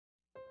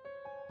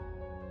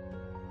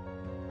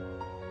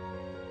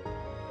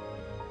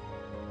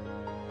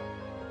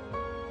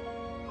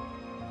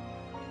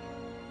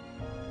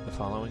The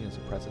following is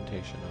a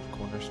presentation of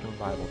Cornerstone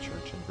Bible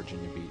Church in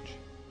Virginia Beach.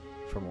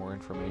 For more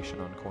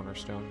information on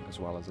Cornerstone, as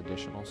well as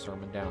additional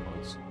sermon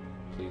downloads,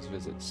 please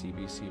visit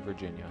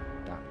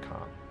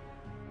cbcvirginia.com.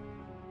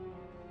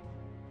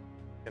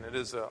 And it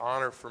is an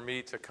honor for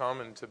me to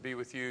come and to be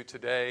with you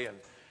today, and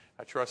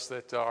I trust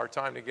that our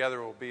time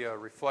together will be a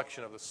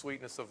reflection of the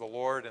sweetness of the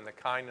Lord and the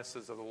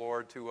kindnesses of the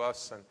Lord to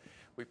us, and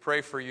we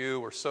pray for you.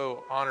 We're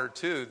so honored,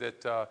 too,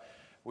 that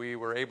we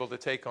were able to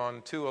take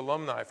on 2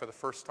 alumni for the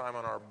first time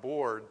on our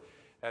board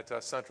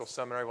at Central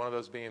Seminary, one of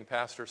those being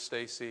Pastor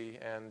Stacy,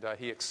 and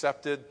he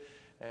accepted,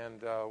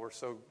 and we're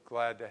so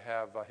glad to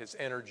have his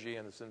energy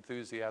and his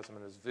enthusiasm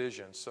and his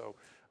vision. So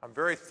I'm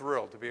very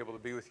thrilled to be able to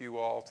be with you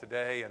all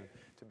today and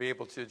to be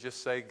able to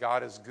just say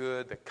God is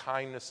good. The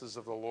kindnesses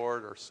of the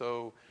Lord are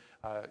so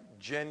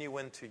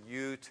genuine to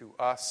you, to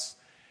us.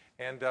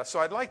 And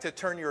so I'd like to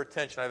turn your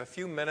attention. I have a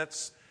few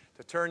minutes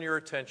to turn your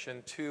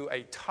attention to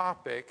a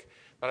topic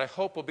that I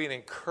hope will be an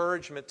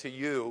encouragement to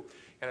you,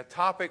 and a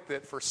topic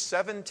that for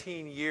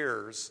 17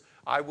 years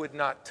I would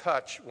not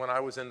touch when I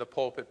was in the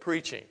pulpit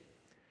preaching.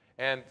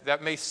 And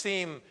that may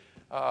seem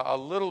a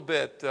little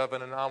bit of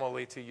an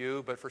anomaly to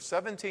you, but for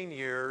 17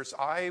 years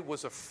I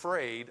was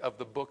afraid of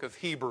the book of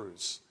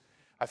Hebrews.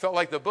 I felt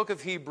like the book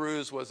of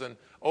Hebrews was an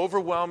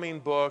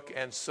overwhelming book,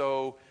 and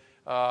so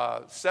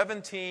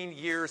 17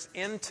 years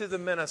into the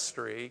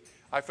ministry,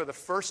 I for the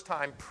first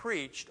time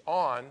preached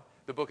on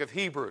the book of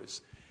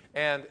Hebrews.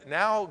 And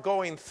now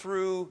going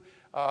through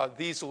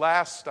these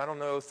last,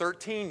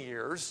 13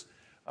 years,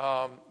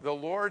 the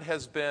Lord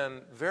has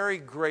been very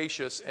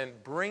gracious in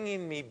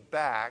bringing me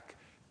back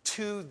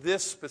to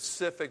this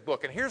specific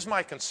book. And here's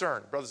my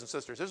concern, brothers and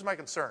sisters. Here's my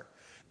concern.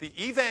 The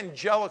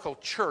evangelical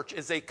church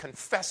is a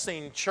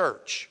confessing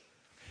church.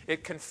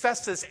 It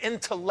confesses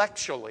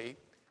intellectually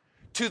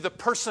to the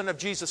person of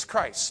Jesus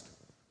Christ.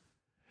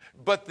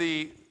 But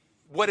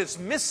what is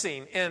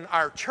missing in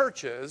our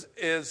churches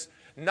is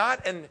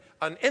not an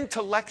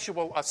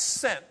intellectual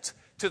assent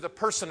to the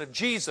person of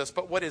Jesus,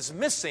 but what is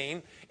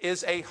missing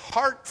is a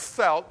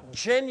heartfelt,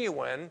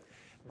 genuine,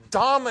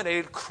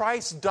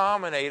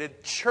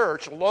 Christ-dominated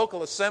church,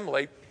 local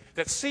assembly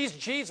that sees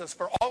Jesus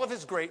for all of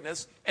his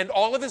greatness and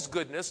all of his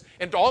goodness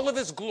and all of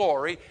his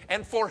glory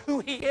and for who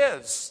he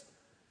is.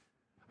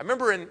 I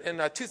remember in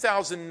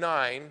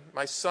 2009,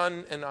 my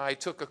son and I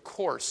took a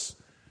course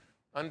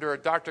under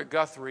Dr.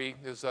 Guthrie.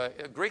 It was a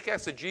Greek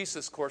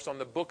exegesis course on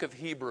the book of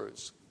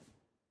Hebrews.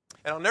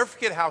 And I'll never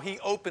forget how he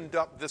opened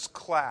up this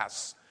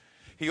class.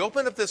 He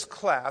opened up this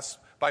class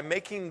by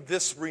making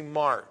this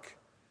remark.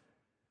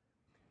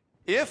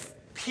 If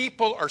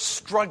people are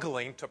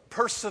struggling to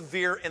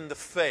persevere in the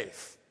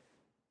faith,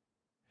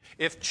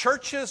 if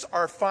churches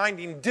are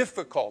finding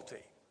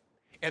difficulty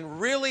in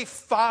really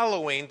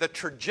following the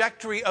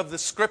trajectory of the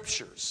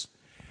Scriptures,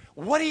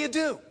 what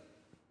do?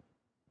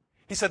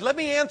 He said, let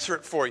me answer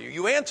it for you.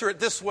 You answer it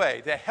this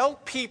way. To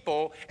help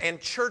people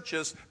and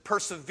churches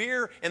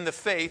persevere in the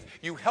faith,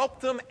 you help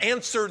them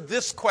answer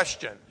this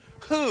question.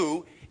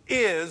 Who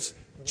is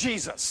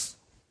Jesus?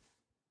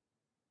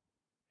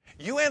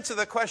 You answer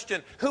the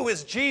question, who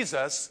is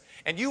Jesus?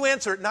 And you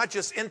answer it not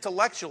just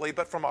intellectually,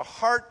 but from a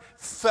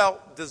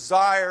heartfelt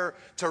desire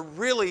to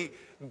really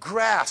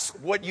grasp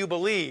what you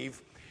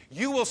believe.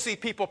 You will see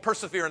people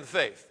persevere in the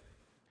faith.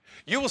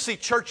 You will see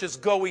churches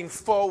going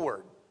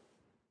forward.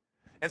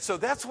 And so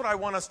that's what I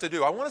want us to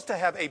do. I want us to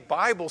have a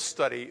Bible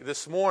study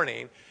this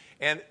morning,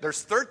 and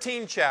there's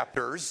 13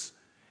 chapters,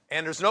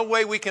 and there's no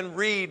way we can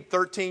read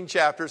 13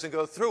 chapters and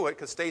go through it,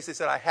 because Stacy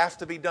said I have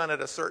to be done at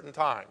a certain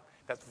time.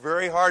 That's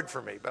very hard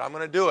for me, but I'm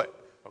going to do it,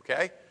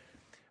 okay?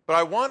 But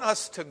I want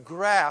us to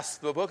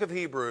grasp the book of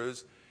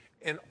Hebrews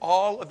in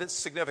all of its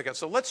significance.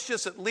 So let's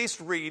just at least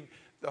read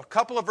a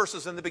couple of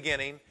verses in the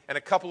beginning and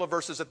a couple of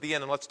verses at the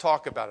end, and let's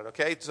talk about it,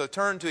 okay? So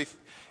turn to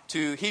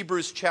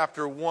Hebrews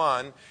chapter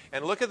 1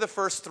 and look at the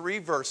first 3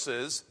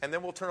 verses, and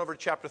then we'll turn over to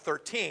chapter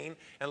 13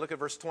 and look at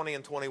verse 20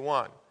 and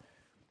 21.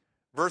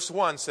 Verse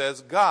 1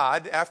 says,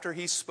 God, after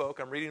he spoke,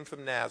 I'm reading from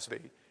NASB,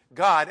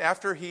 God,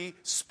 after he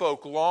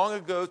spoke long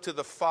ago to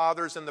the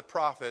fathers and the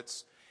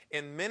prophets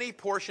in many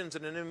portions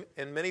and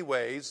in many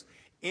ways,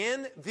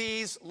 in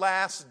these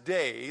last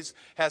days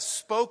has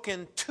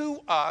spoken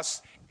to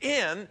us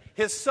in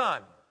his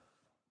Son,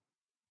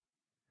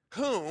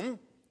 whom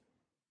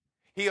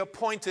he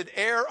appointed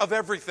heir of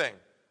everything,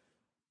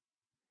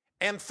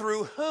 and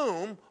through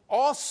whom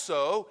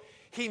also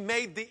he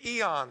made the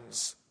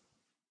eons.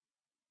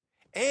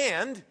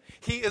 And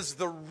he is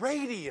the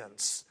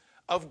radiance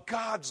of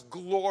God's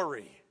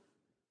glory.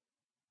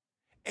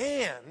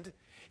 And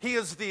he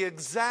is the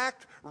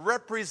exact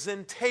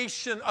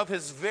representation of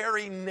his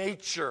very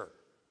nature.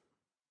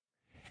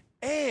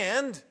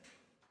 And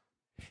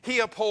he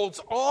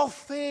upholds all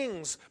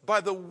things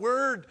by the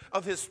word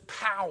of his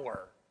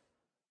power.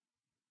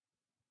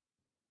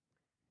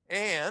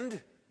 And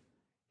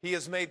he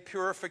has made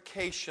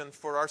purification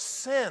for our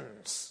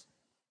sins.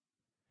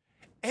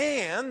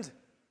 And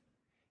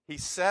he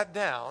sat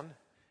down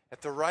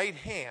at the right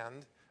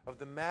hand of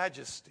the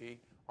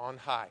majesty on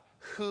high.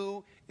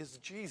 Who is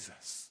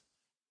Jesus?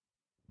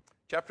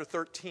 chapter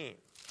 13,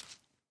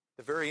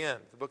 the very end,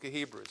 the book of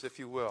Hebrews, if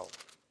you will.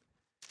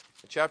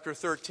 In chapter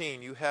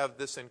 13, you have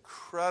this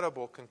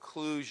incredible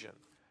conclusion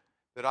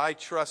that I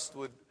trust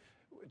would,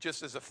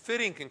 just as a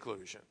fitting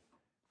conclusion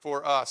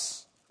for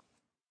us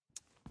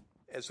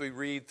as we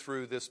read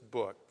through this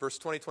book. Verse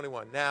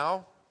 21.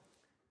 Now,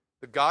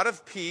 the God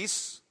of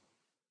peace,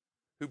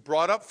 who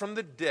brought up from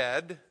the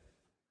dead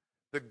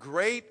the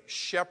great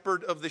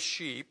shepherd of the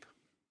sheep,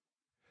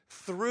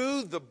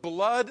 through the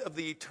blood of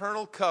the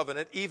eternal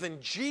covenant,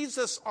 even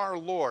Jesus our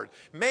Lord,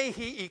 may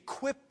he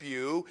equip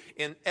you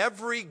in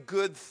every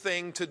good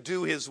thing to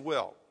do his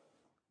will,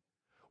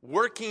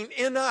 working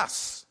in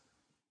us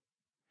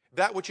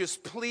that which is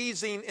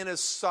pleasing in his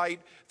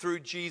sight through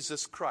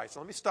Jesus Christ.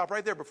 Now, let me stop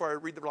right there before I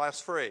read the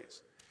last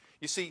phrase.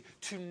 You see,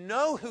 to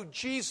know who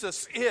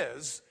Jesus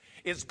is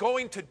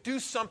going to do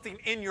something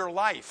in your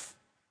life.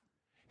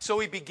 So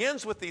he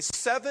begins with these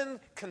 7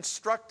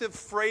 constructive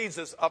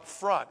phrases up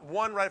front,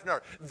 one right after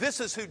another. This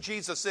is who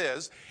Jesus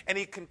is. And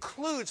he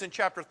concludes in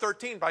chapter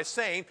 13 by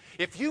saying,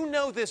 if you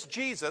know this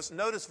Jesus,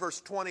 notice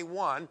verse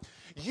 21,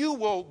 you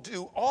will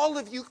do all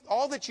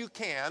that you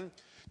can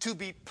to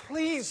be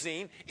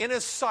pleasing in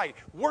his sight,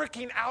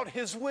 working out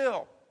his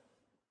will.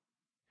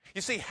 You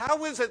see,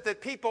 how is it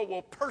that people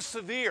will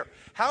persevere?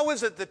 How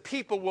is it that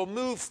people will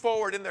move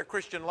forward in their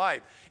Christian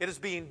life? It is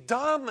being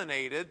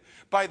dominated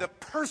by the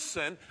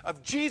person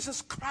of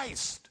Jesus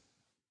Christ.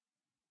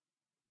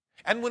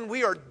 And when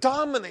we are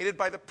dominated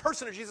by the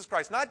person of Jesus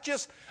Christ, not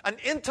just an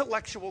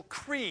intellectual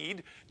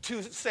creed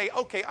to say,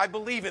 okay, I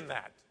believe in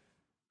that.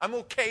 I'm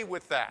okay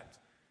with that.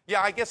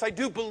 Yeah, I guess I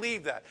do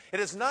believe that. It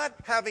is not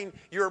having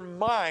your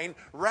mind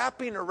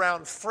wrapping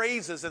around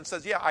phrases and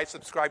says, yeah, I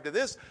subscribe to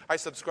this, I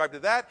subscribe to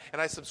that, and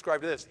I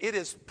subscribe to this. It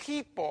is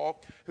people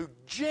who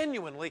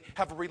genuinely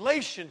have a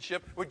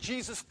relationship with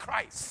Jesus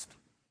Christ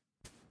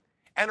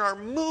and are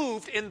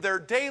moved in their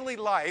daily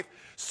life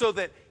so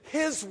that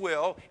his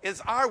will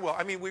is our will.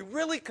 I mean, we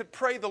really could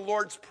pray the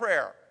Lord's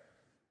Prayer.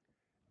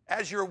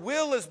 As your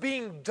will is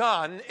being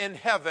done in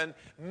heaven,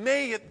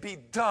 may it be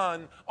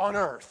done on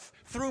earth.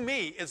 Through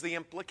me is the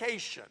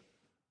implication.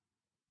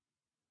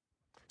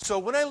 So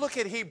when I look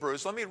at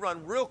Hebrews, let me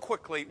run real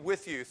quickly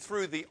with you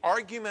through the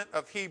argument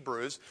of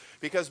Hebrews,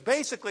 because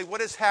basically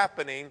what is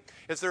happening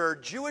is there are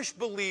Jewish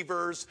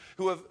believers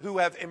who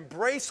have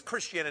embraced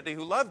Christianity,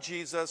 who love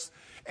Jesus,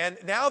 and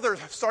now they're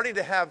starting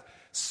to have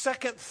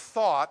second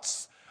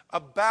thoughts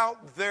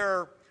about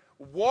their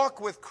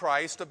walk with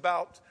Christ,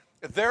 about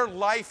their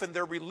life and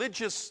their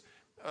religious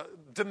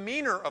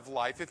demeanor of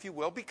life, if you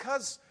will,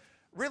 because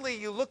really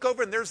you look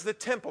over and there's the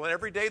temple, and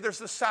every day there's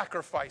the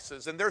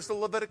sacrifices, and there's the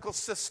Levitical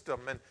system,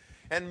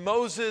 and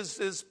Moses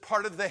is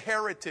part of the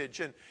heritage,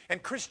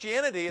 and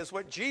Christianity is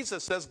what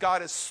Jesus says,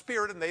 God is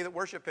spirit, and they that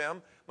worship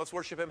him must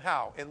worship him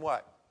how? In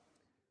what?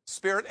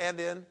 Spirit and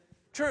in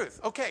truth.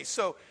 Okay,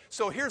 so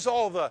here's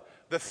all the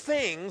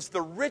things,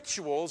 the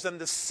rituals, and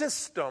the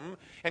system,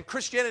 and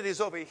Christianity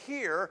is over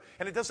here,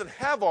 and it doesn't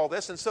have all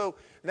this, and so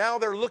now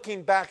they're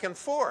looking back and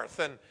forth.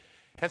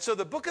 And so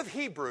the book of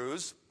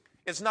Hebrews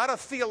is not a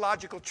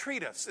theological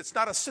treatise. It's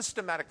not a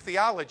systematic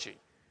theology.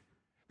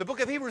 The book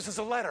of Hebrews is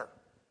a letter.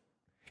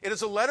 It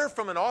is a letter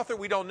from an author.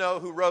 We don't know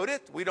who wrote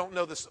it. We don't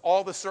know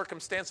all the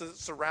circumstances that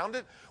surround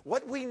it.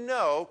 What we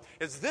know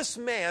is this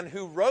man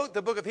who wrote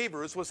the book of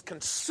Hebrews was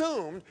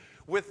consumed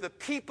with the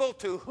people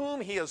to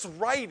whom he is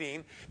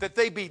writing, that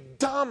they be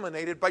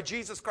dominated by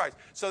Jesus Christ.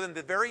 So then at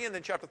the very end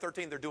in chapter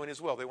 13, they're doing his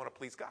will. They want to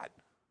please God.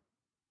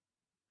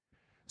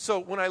 So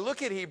when I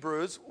look at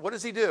Hebrews, what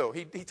does he do?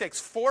 He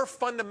takes 4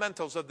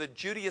 fundamentals of the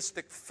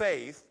Judaistic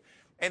faith,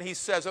 and he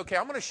says, okay,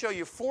 I'm going to show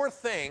you 4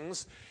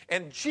 things,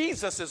 and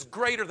Jesus is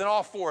greater than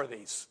all 4 of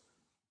these.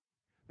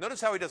 Notice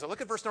how he does it.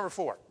 Look at verse number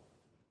 4.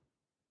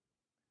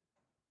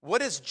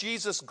 What is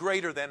Jesus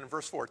greater than in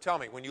verse 4? Tell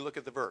me when you look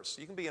at the verse.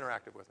 You can be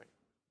interactive with me.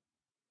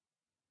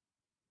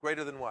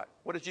 Greater than what?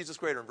 What is Jesus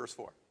greater in verse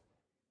 4?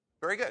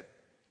 Very good.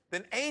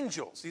 Then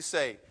angels. You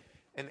say,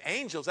 and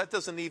angels, that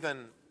doesn't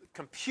even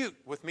compute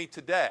with me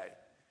today.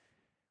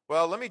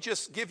 Well, let me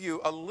just give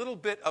you a little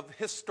bit of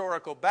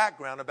historical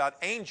background about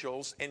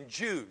angels and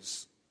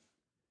Jews.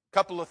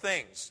 Couple of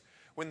things.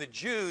 When the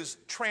Jews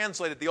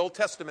translated the Old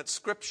Testament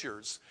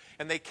scriptures,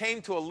 and they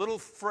came to a little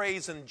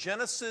phrase in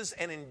Genesis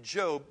and in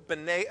Job,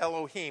 B'nai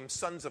Elohim,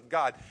 sons of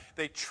God,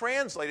 they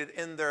translated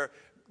in their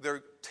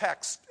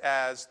text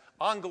as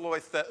angeloi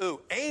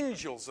theou,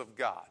 angels of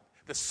God.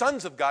 The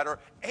sons of God are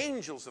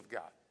angels of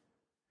God.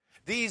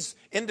 These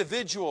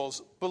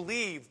individuals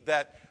believed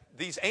that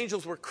these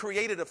angels were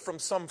created from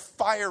some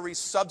fiery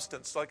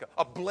substance, like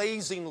a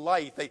blazing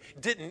light. They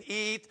didn't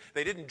eat,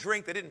 they didn't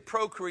drink, they didn't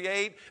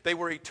procreate. They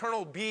were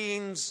eternal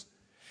beings.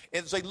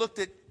 As they looked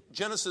at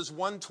Genesis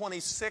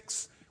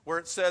 1:26, where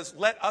it says,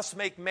 let us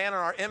make man in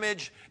our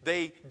image,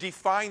 they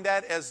define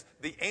that as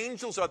the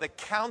angels are the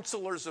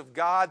counselors of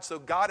God. So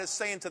God is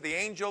saying to the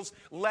angels,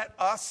 let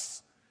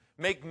us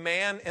make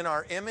man in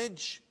our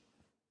image.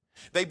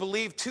 They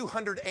believed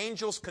 200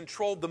 angels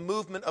controlled the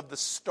movement of the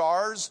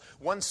stars.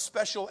 One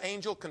special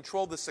angel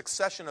controlled the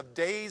succession of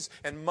days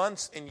and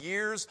months and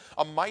years.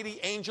 A mighty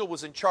angel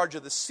was in charge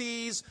of the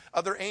seas.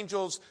 Other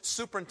angels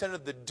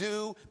superintended the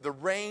dew, the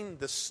rain,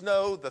 the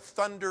snow, the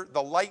thunder,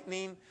 the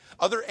lightning.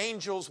 Other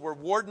angels were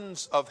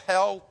wardens of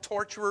hell,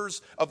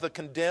 torturers of the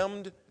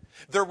condemned.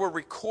 There were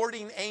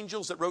recording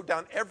angels that wrote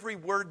down every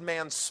word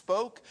man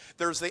spoke.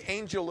 There's the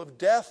angel of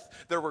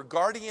death. There were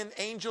guardian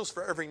angels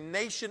for every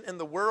nation in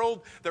the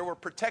world. There were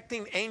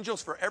protecting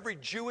angels for every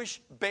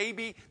Jewish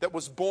baby that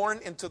was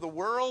born into the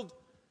world.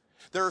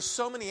 There are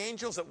so many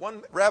angels that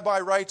one rabbi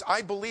writes,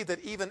 I believe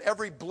that even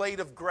every blade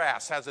of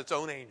grass has its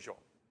own angel.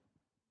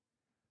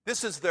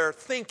 This is their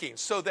thinking,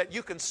 so that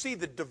you can see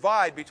the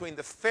divide between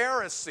the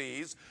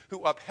Pharisees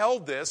who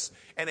upheld this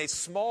and a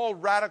small,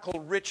 radical,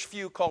 rich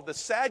few called the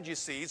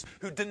Sadducees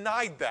who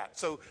denied that.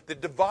 So the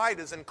divide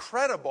is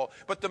incredible.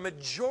 But the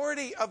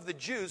majority of the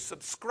Jews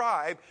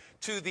subscribe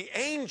to the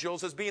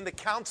angels as being the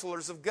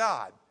counselors of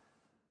God.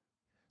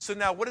 So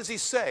now what does he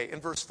say in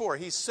verse 4?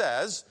 He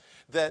says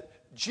that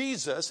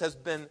Jesus has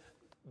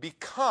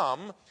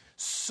become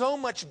so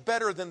much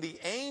better than the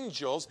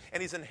angels,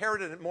 and he's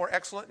inherited a more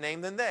excellent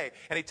name than they.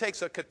 And he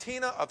takes a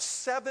catena of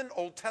 7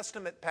 Old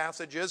Testament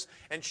passages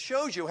and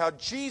shows you how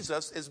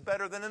Jesus is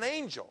better than an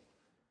angel.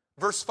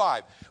 Verse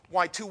 5,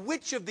 why, to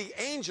which of the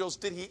angels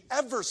did he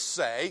ever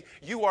say,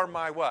 you are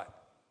my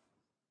what?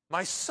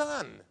 My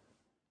son.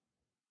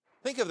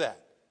 Think of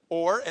that.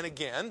 Or, and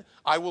again,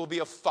 I will be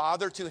a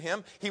father to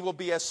him, he will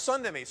be a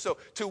son to me. So,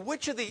 to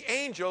which of the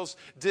angels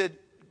did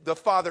the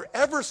Father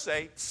ever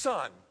say,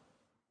 son?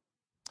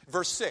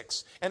 Verse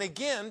 6, and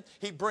again,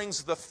 he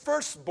brings the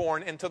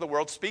firstborn into the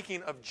world.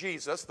 Speaking of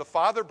Jesus, the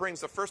Father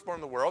brings the firstborn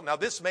in the world. Now,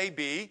 this may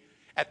be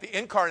at the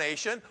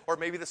incarnation or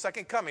maybe the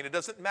second coming. It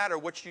doesn't matter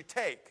which you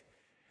take.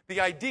 The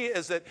idea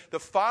is that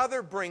the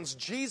Father brings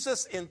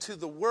Jesus into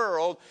the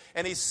world,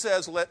 and he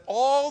says, let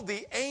all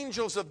the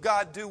angels of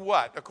God do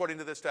what, according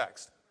to this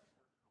text?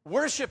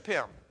 Worship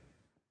him.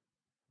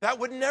 That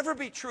would never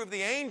be true of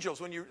the angels.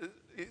 When you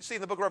see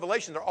in the book of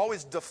Revelation, they're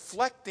always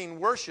deflecting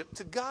worship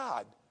to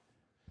God.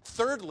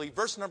 Thirdly,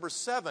 verse number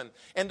 7,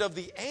 and of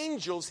the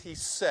angels he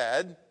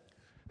said,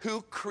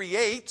 who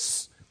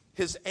creates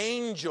his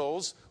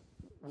angels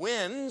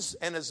winds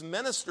and his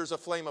ministers a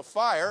flame of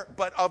fire,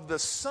 but of the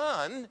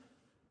Son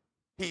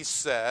he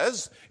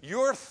says,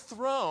 your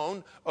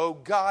throne, O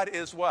God,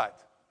 is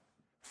what?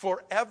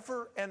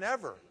 Forever and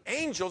ever.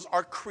 Angels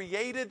are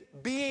created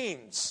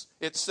beings,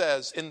 it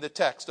says in the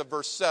text of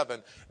verse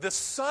 7. The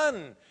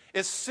Son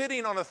is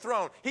sitting on a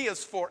throne. He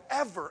is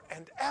forever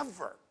and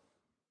ever.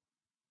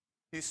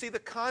 You see the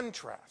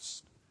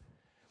contrast.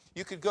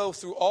 You could go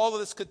through all of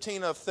this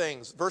catena of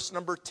things. Verse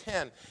number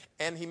 10,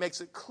 and he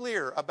makes it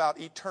clear about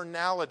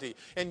eternality.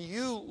 And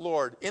you,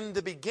 Lord, in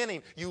the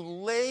beginning, you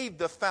laid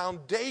the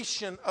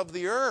foundation of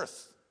the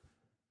earth.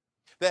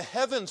 The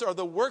heavens are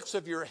the works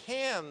of your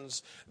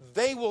hands.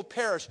 They will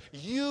perish.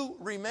 You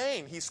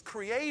remain. He's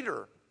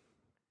creator.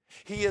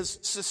 He is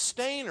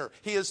sustainer.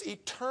 He is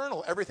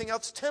eternal. Everything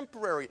else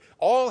temporary.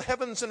 All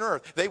heavens and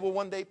earth, they will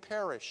one day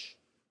perish.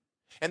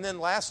 And then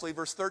lastly,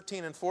 verse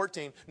 13 and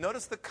 14,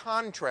 notice the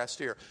contrast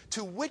here.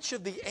 To which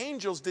of the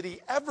angels did he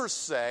ever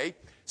say,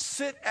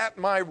 sit at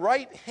my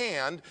right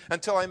hand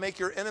until I make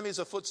your enemies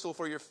a footstool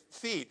for your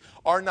feet?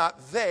 Are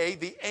not they,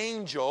 the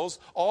angels,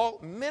 all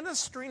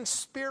ministering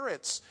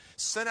spirits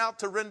sent out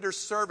to render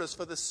service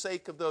for the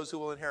sake of those who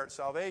will inherit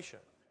salvation?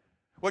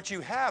 What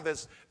you have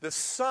is the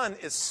Son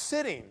is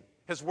sitting.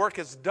 His work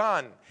is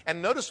done.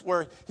 And notice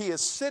where he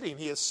is sitting.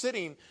 He is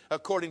sitting,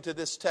 according to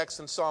this text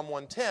in Psalm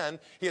 110,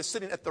 he is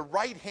sitting at the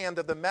right hand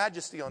of the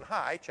majesty on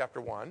high, chapter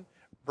 1,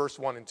 verse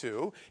 1 and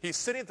 2. He's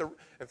sitting at the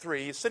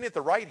 3. He's sitting at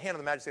the right hand of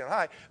the majesty on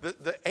high.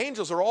 The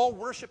angels are all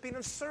worshiping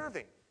and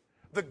serving.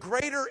 The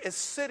greater is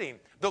sitting.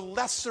 The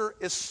lesser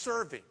is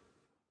serving.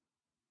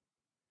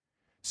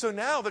 So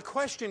now the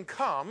question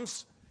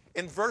comes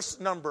in verse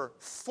number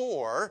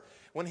 4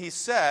 when he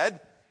said,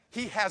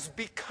 he has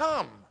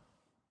become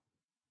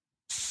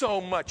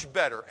so much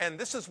better. And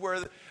this is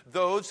where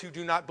those who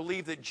do not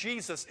believe that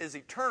Jesus is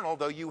eternal,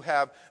 though you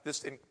have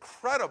this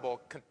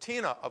incredible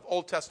catena of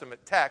Old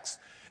Testament texts,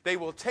 they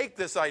will take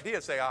this idea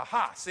and say,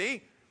 aha,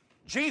 see,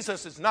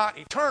 Jesus is not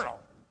eternal.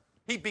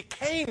 He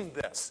became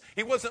this.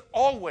 He wasn't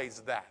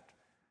always that.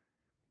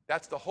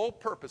 That's the whole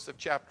purpose of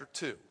chapter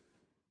 2.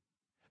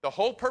 The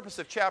whole purpose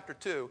of chapter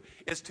 2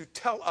 is to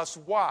tell us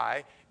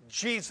why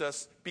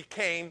Jesus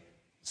became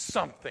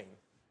something.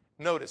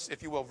 Notice,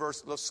 if you will,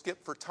 let's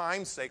skip for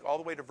time's sake all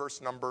the way to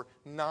verse number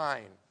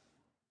 9.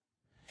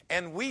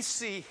 And we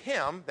see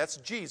him, that's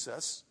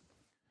Jesus,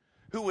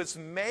 who was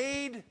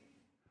made,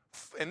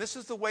 and this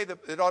is the way that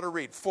it ought to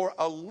read, for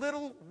a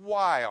little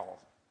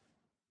while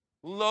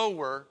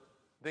lower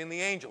than the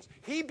angels.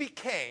 He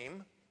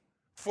became,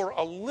 for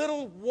a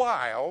little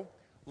while,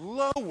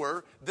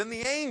 lower than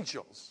the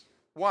angels.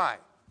 Why?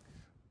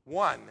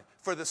 1,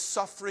 for the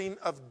suffering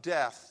of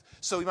death,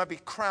 so he might be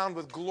crowned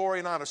with glory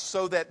and honor,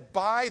 so that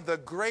by the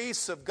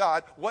grace of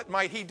God, what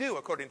might he do,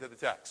 according to the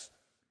text?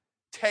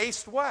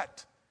 Taste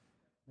what?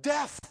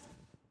 Death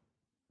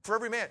for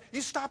every man.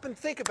 You stop and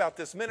think about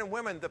this, men and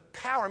women, the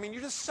power. I mean,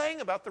 you're just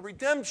saying about the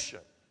redemption.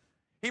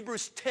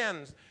 Hebrews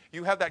 10,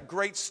 you have that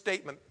great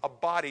statement, a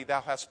body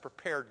thou hast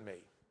prepared me.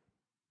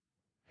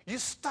 You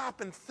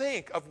stop and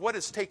think of what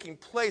is taking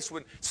place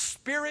when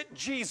Spirit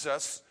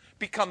Jesus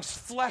becomes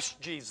flesh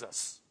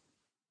Jesus.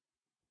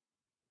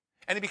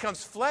 And he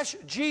becomes flesh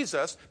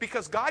Jesus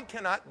because God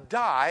cannot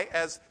die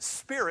as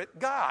Spirit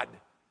God.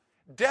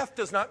 Death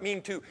does not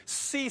mean to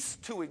cease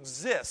to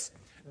exist.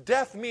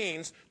 Death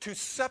means to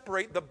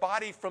separate the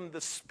body from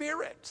the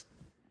spirit.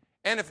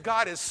 And if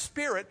God is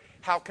spirit,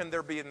 how can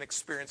there be an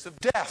experience of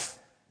death?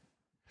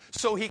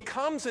 So he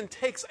comes and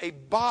takes a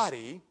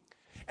body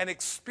and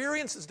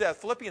experiences death.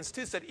 Philippians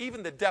 2 said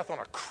even the death on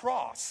a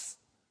cross.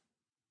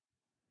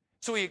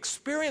 So he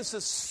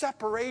experiences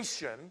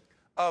separation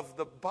of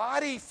the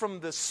body from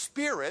the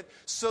spirit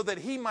so that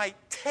he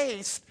might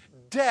taste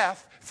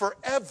death for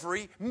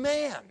every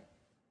man.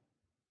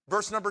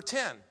 Verse number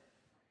 10.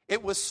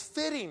 It was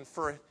fitting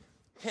for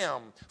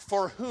him,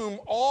 for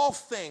whom all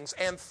things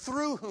and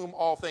through whom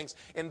all things,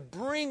 in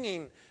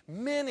bringing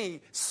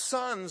many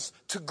sons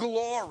to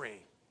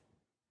glory.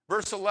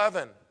 Verse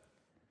 11,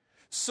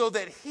 so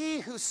that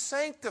he who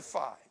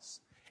sanctifies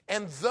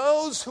and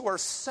those who are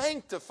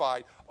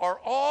sanctified are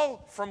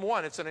all from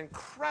one. It's an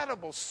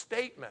incredible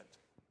statement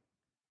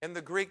in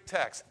the Greek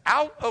text.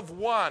 Out of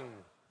one,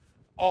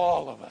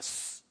 all of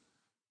us.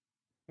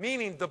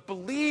 Meaning the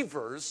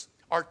believers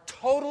are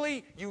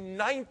totally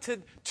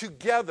united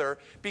together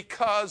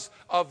because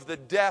of the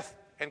death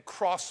and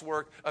cross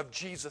work of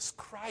Jesus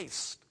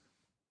Christ.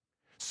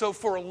 So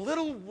for a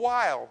little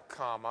while,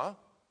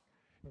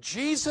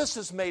 Jesus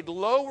is made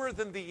lower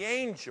than the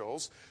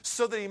angels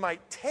so that he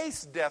might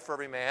taste death for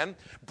every man,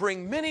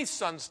 bring many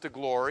sons to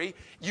glory,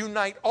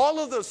 unite all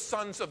of those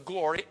sons of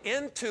glory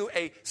into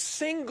a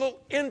single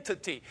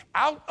entity,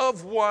 out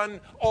of one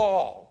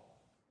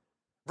all.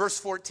 Verse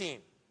 14.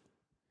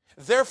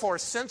 Therefore,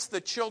 since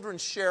the children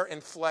share in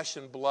flesh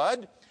and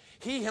blood,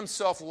 he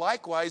himself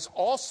likewise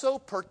also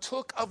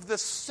partook of the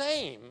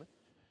same,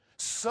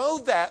 so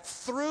that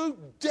through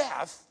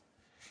death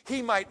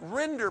he might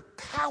render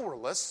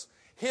powerless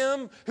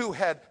him who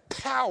had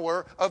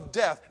power of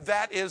death,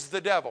 that is the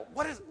devil.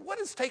 What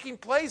is taking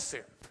place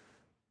here?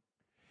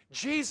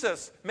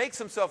 Jesus makes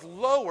himself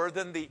lower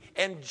than the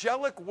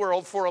angelic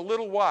world for a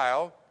little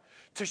while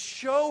to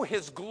show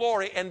his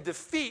glory and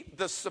defeat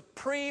the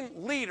supreme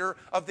leader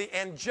of the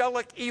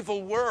angelic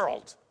evil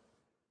world.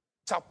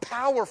 It's how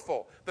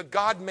powerful the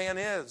God-man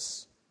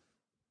is.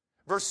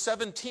 Verse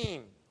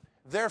 17,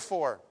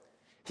 therefore,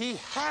 he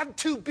had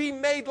to be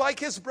made like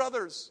his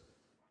brothers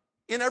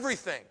in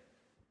everything.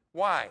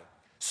 Why?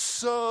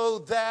 So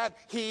that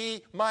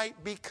he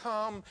might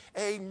become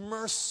a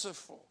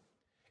merciful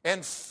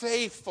and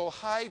faithful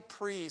high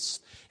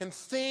priest in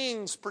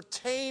things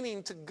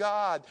pertaining to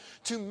God,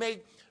 to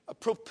make a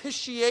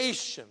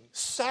propitiation,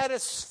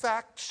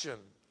 satisfaction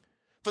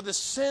for the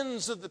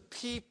sins of the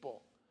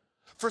people.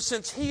 For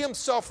since he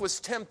himself was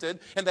tempted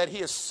and that he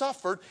has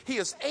suffered, he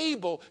is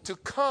able to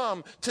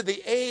come to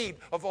the aid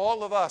of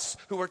all of us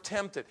who are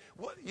tempted.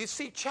 You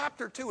see,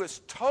 chapter 2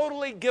 is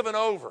totally given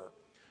over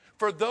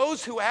for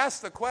those who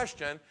ask the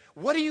question,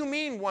 what do you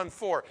mean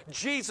 1:4?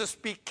 Jesus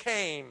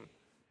became.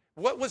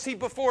 What was he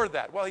before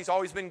that? Well, he's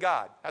always been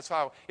God. That's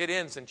how it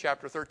ends in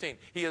chapter 13.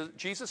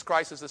 Jesus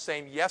Christ is the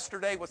same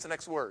yesterday. What's the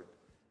next word?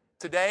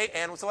 Today,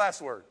 and what's the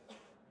last word?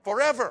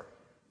 Forever.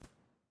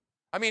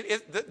 I mean,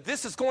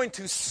 this is going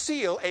to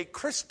seal a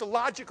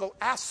Christological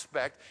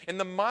aspect in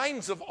the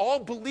minds of all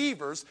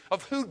believers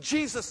of who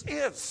Jesus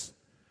is.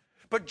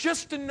 But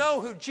just to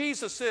know who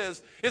Jesus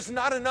is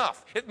not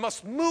enough. It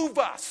must move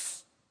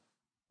us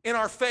in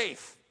our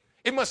faith.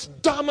 It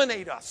must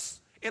dominate us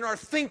in our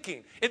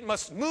thinking. It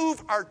must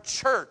move our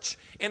church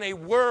in a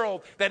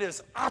world that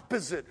is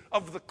opposite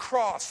of the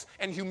cross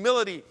and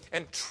humility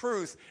and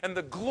truth and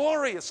the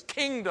glorious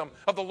kingdom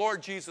of the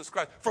Lord Jesus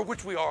Christ, for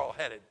which we are all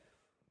headed.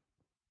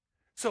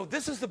 So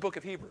this is the book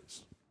of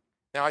Hebrews.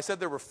 Now, I said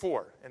there were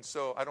 4, and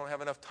so I don't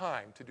have enough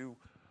time to do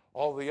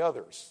all the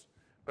others.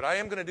 But I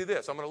am going to do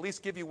this. I'm going to at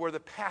least give you where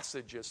the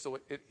passage is so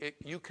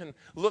you can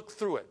look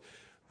through it.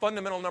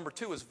 Fundamental number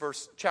 2 is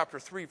chapter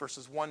 3,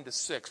 verses 1 to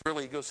 6.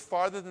 Really, it goes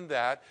farther than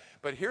that.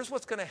 But here's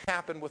what's going to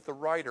happen with the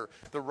writer.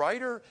 The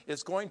writer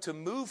is going to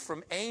move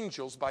from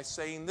angels by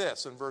saying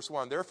this in verse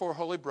 1. Therefore,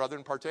 holy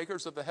brethren,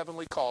 partakers of the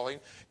heavenly calling,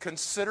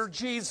 consider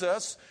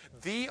Jesus,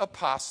 the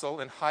apostle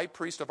and high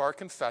priest of our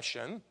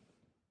confession.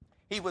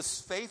 He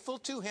was faithful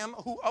to him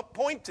who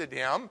appointed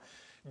him,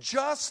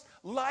 just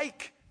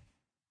like,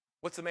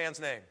 what's the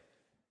man's name?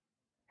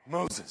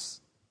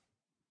 Moses.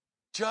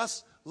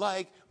 Just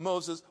like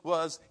Moses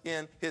was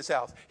in his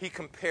house. He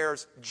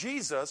compares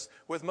Jesus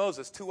with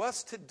Moses. To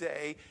us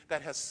today,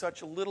 that has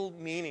such little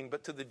meaning,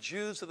 but to the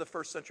Jews of the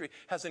first century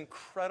has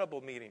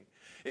incredible meaning.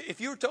 If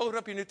you were to open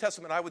up your New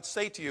Testament, I would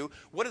say to you,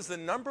 what is the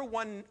number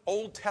one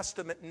Old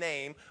Testament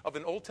name of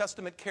an Old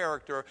Testament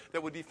character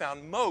that would be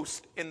found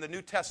most in the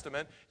New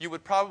Testament? You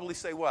would probably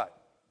say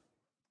what?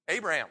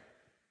 Abraham.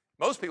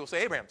 Most people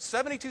say Abraham.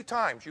 72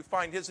 times you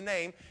find his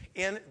name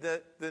in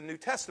the New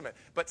Testament.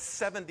 But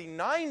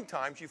 79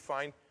 times you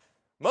find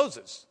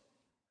Moses.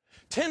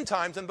 10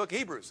 times in the book of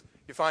Hebrews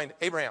you find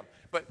Abraham.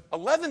 But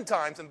 11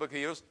 times in the book of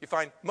Hebrews you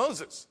find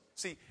Moses.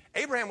 See,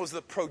 Abraham was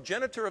the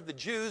progenitor of the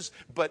Jews,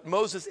 but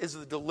Moses is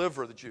the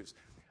deliverer of the Jews.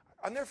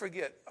 I'll never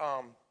forget,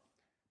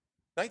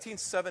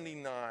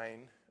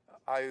 1979,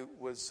 I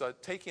was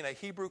taking a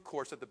Hebrew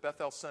course at the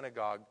Bethel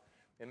Synagogue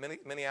in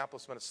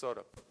Minneapolis,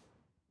 Minnesota.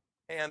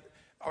 And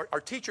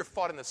our teacher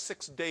fought in the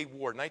Six-Day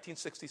War,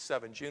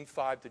 1967, June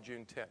 5 to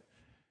June 10.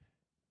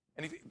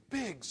 And he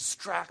big,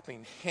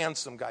 strapping,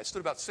 handsome guy.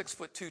 Stood about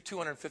 6'2",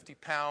 250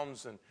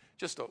 pounds, and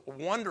just a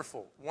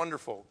wonderful,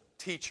 wonderful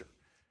teacher.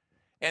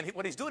 And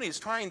what he's doing, he's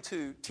trying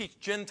to teach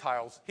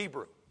Gentiles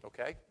Hebrew,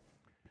 okay?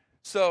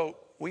 So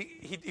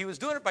he was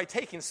doing it by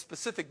taking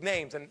specific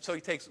names. And so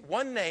he takes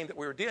one name that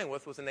we were dealing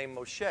with was the name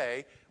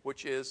Moshe,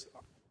 which is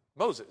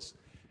Moses.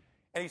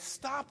 And he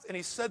stopped and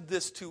he said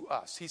this to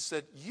us. He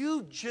said,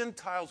 you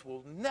Gentiles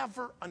will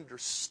never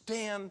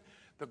understand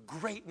the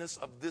greatness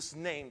of this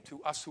name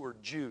to us who are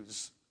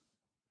Jews.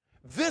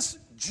 This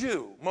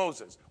Jew,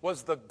 Moses,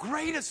 was the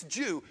greatest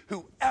Jew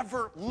who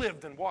ever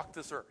lived and walked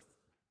this earth.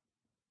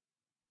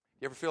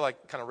 You ever feel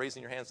like kind of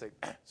raising your hand and say,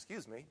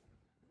 excuse me?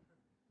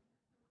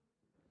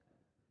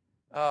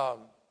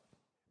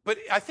 But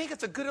I think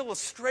it's a good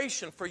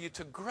illustration for you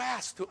to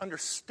grasp, to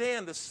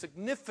understand the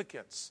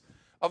significance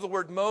of the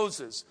word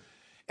Moses.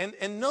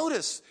 And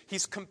notice,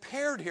 he's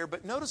compared here,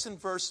 but notice in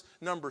verse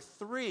number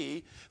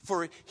 3,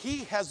 for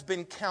he has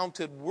been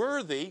counted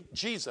worthy,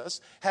 Jesus,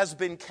 has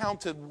been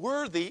counted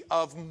worthy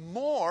of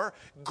more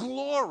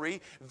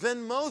glory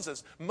than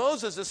Moses.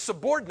 Moses is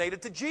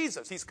subordinated to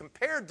Jesus. He's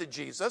compared to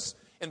Jesus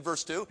in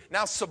verse 2,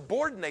 now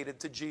subordinated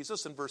to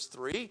Jesus in verse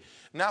 3,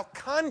 now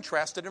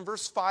contrasted in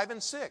verse 5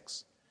 and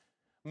 6.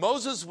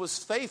 Moses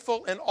was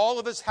faithful in all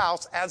of his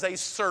house as a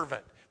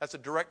servant. That's a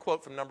direct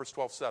quote from Numbers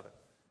 12:7.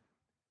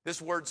 This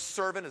word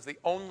servant is the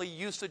only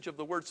usage of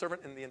the word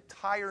servant in the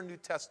entire New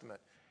Testament.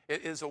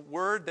 It is a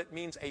word that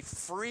means a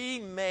free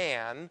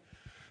man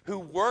who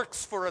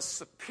works for a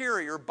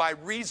superior by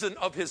reason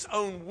of his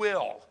own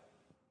will.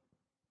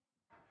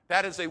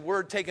 That is a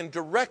word taken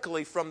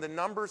directly from the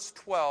Numbers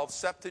 12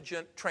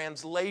 Septuagint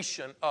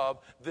translation of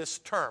this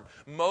term.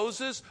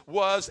 Moses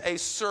was a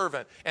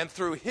servant, and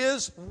through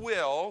his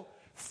will,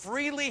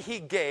 freely he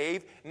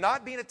gave,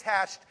 not being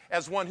attached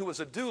as one who was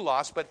a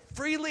doulos, but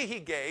freely he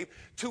gave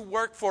to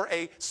work for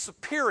a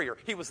superior.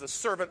 He was the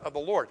servant of the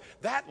Lord.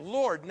 That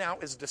Lord now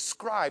is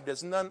described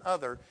as none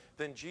other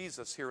than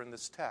Jesus here in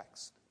this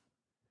text.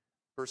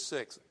 Verse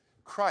 6,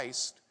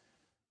 Christ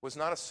was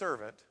not a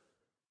servant.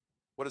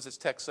 What does this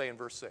text say in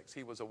verse 6?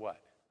 He was a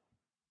what?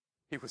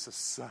 He was a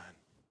son.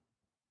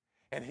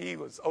 And he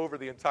was over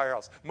the entire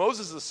house.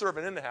 Moses is a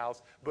servant in the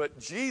house, but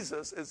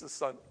Jesus is the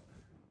son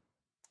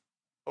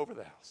over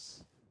the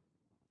house.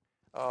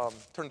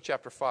 Turn to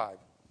chapter 5.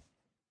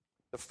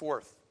 The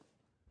fourth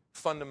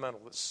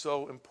fundamental that's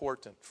so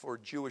important for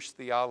Jewish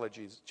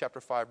theologies.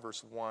 Chapter 5,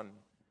 verse 1.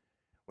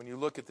 When you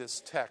look at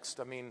this text,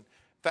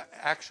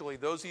 actually,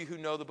 those of you who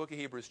know the book of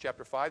Hebrews,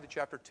 chapter 5 to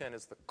chapter 10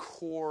 is the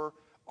core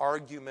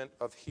argument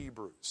of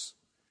Hebrews.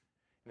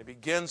 And it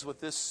begins with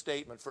this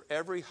statement, for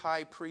every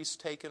high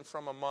priest taken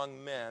from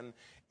among men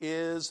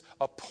is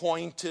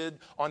appointed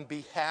on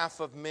behalf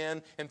of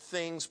men in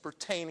things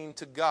pertaining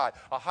to God.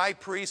 A high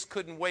priest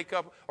couldn't wake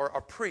up, or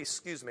a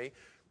priest,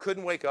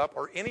 couldn't wake up,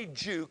 or any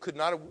Jew could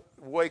not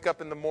wake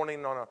up in the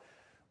morning on a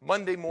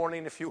Monday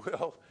morning, if you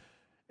will,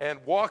 and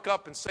walk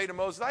up and say to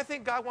Moses, I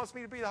think God wants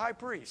me to be the high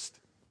priest.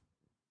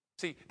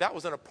 See, that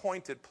was an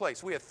appointed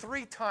place. We had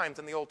 3 times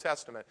in the Old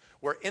Testament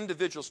where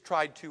individuals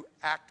tried to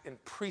act in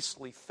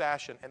priestly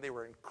fashion, and they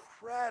were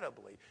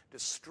incredibly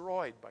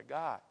destroyed by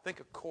God. Think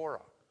of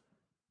Korah.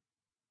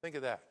 Think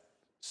of that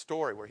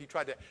story where he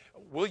tried to,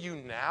 will you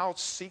now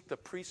seek the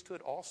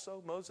priesthood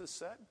also, Moses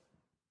said?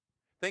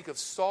 Think of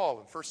Saul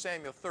in 1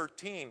 Samuel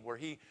 13 where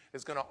he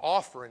is going to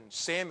offer, and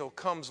Samuel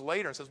comes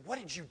later and says, what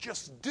did you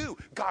just do?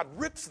 God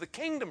rips the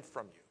kingdom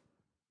from you.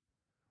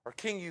 Or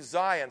King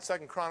Uzziah in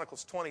 2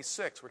 Chronicles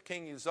 26, where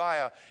King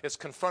Uzziah is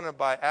confronted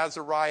by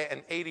Azariah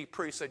and 80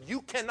 priests, said,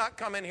 you cannot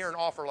come in here and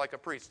offer like a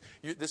priest.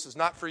 This is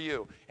not for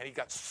you. And he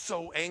got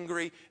so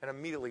angry, and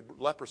immediately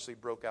leprosy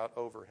broke out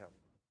over him.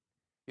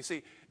 You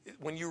see,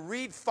 when you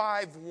read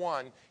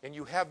 5:1 and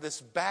you have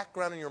this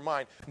background in your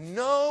mind,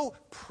 no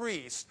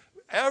priest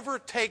ever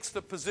takes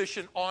the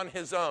position on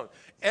his own.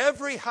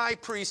 Every high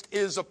priest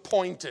is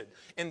appointed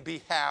in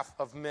behalf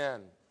of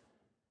men.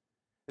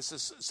 This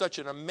is such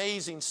an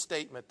amazing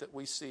statement that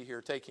we see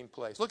here taking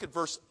place. Look at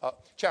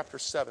chapter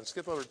 7.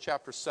 Skip over to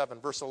chapter 7,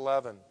 verse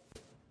 11.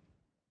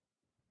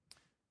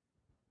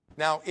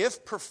 Now,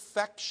 if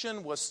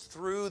perfection was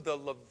through the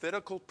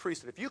Levitical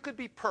priesthood, if you could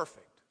be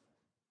perfect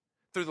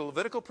through the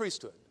Levitical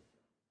priesthood,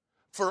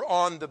 for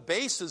on the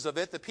basis of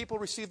it the people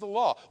received the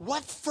law,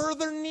 what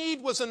further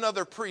need was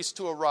another priest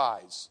to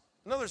arise?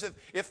 In other words,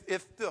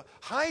 if the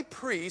high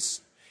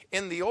priest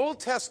in the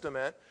Old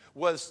Testament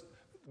was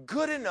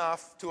good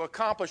enough to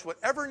accomplish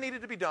whatever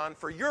needed to be done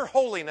for your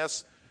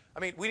holiness, I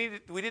mean, we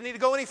didn't need to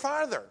go any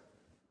farther.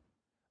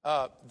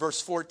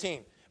 Verse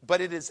 14. But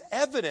it is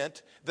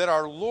evident that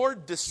our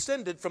Lord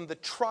descended from the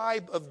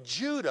tribe of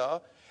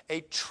Judah,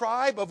 a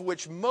tribe of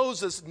which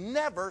Moses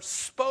never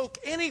spoke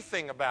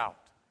anything about.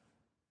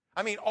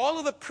 I mean, all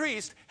of the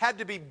priests had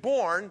to be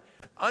born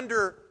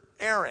under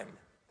Aaron.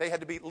 They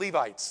had to be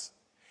Levites.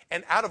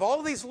 And out of all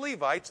of these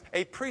Levites,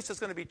 a priest is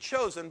going to be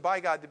chosen by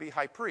God to be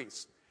high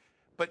priest.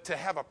 But to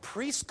have a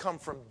priest come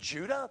from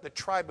Judah, the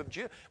tribe of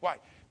Judah, why?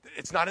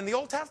 It's not in the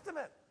Old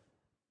Testament.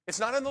 It's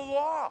not in the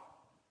law.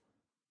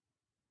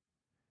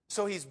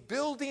 So he's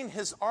building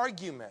his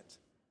argument.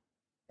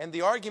 And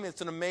the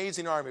argument's an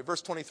amazing argument.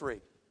 Verse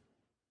 23,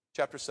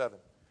 chapter 7.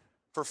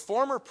 For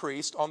former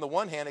priests, on the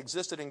one hand,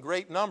 existed in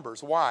great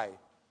numbers. Why?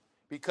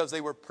 Because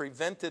they were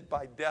prevented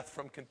by death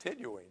from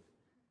continuing.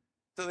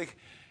 So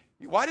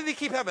why did he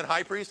keep having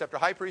high priest after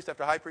high priest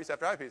after high priest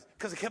after high priest?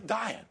 Because they kept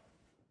dying.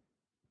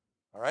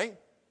 All right?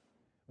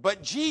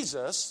 But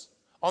Jesus,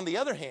 on the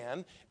other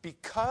hand,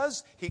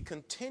 because he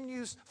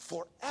continues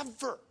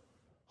forever,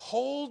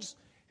 holds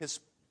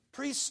his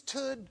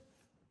priesthood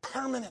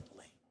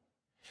permanently.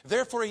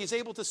 Therefore, he's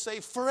able to say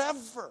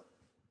forever.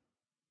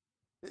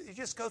 You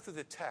just go through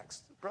the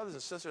text. Brothers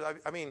and sisters,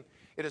 I mean,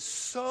 it is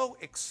so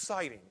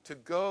exciting to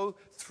go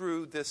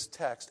through this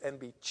text and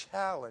be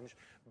challenged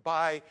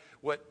by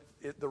what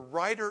the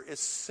writer is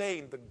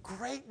saying, the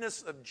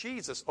greatness of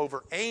Jesus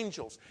over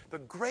angels, the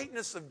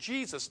greatness of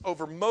Jesus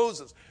over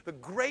Moses, the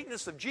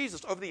greatness of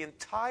Jesus over the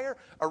entire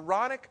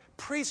Aaronic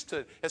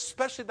priesthood,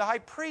 especially the high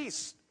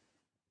priest.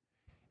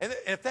 And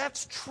if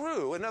that's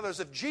true, in other words,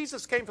 if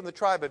Jesus came from the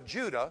tribe of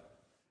Judah,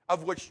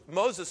 of which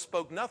Moses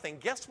spoke nothing,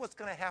 guess what's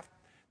going to have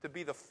to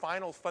be the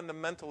final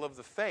fundamental of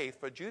the faith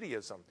for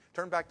Judaism?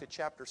 Turn back to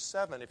chapter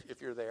 7 if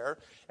you're there,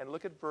 and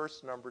look at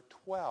verse number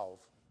 12.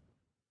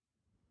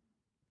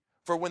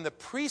 For when the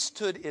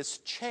priesthood is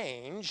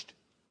changed,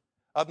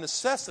 of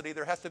necessity,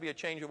 there has to be a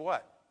change of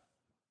what?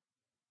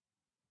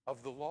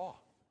 Of the law.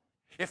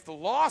 If the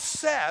law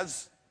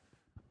says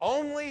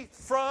only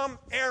from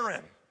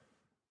Aaron,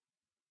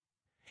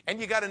 and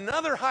you got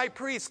another high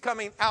priest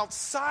coming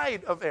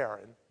outside of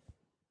Aaron,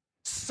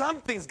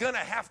 something's going to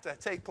have to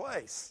take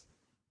place.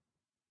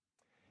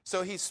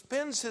 So he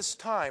spends his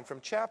time from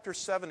chapter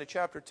 7 to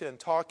chapter 10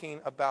 talking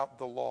about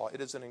the law.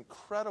 It is an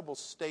incredible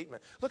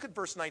statement. Look at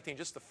verse 19,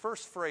 just the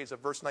first phrase of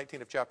verse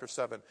 19 of chapter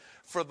 7.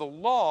 For the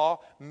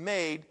law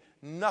made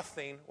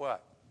nothing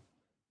what?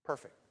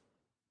 Perfect.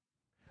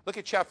 Look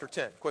at chapter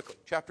 10, quickly.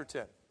 Chapter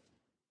 10.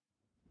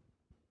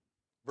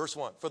 Verse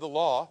 1. For the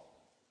law,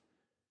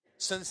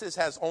 since it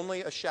has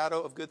only a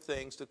shadow of good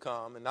things to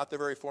come and not the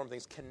very form of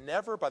things, can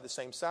never, by the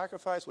same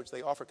sacrifice which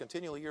they offer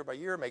continually year by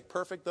year, make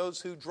perfect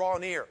those who draw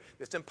near.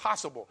 It's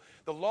impossible.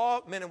 The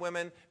law, men and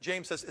women,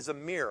 James says, is a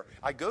mirror.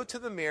 I go to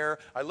the mirror,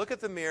 I look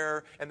at the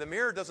mirror, and the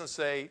mirror doesn't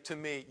say to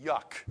me,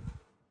 yuck.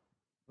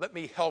 Let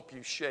me help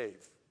you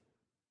shave.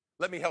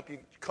 Let me help you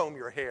comb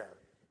your hair.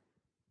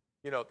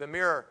 You know, the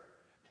mirror,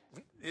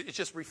 it's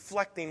just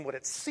reflecting what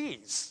it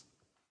sees.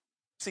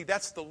 See,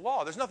 that's the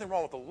law. There's nothing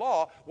wrong with the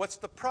law. What's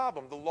the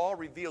problem? The law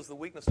reveals the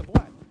weakness of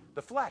what?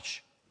 The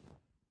flesh.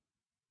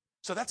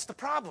 So that's the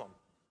problem.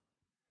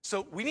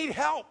 So we need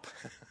help.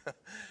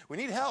 We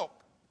need help.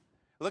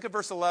 Look at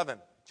verse 11,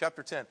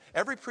 chapter 10.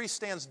 Every priest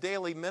stands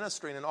daily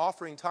ministering and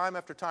offering time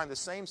after time the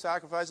same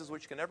sacrifices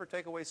which can never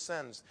take away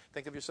sins.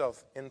 Think of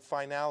yourself in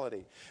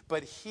finality.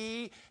 But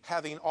he,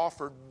 having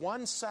offered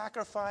one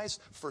sacrifice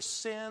for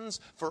sins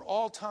for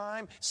all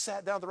time,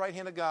 sat down at the right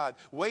hand of God,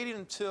 waiting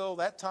until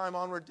that time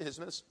onward his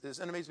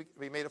enemies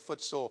be made a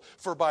footstool.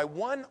 For by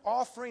one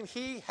offering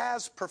he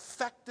has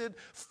perfected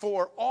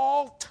for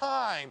all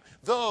time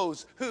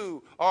those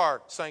who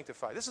are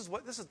sanctified. This is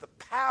the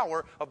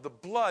power of the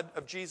blood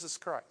of Jesus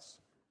Christ.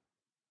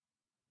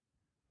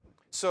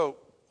 So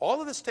all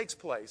of this takes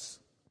place.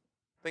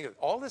 Think of it.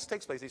 All this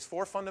takes place, these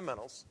four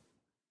fundamentals.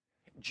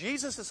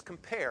 Jesus is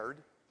compared,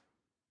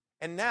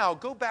 and now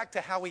go back to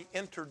how he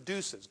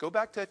introduces. Go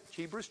back to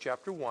Hebrews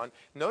chapter 1.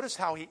 Notice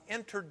how he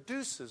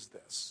introduces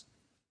this.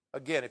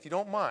 Again, if you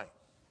don't mind.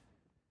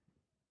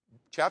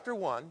 Chapter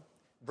 1,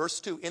 verse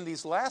 2. In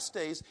these last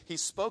days,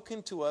 he's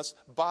spoken to us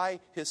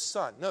by his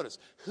Son. Notice,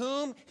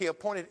 whom he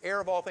appointed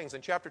heir of all things.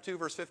 In chapter 2,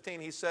 verse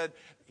 15, he said,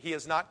 he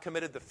has not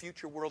committed the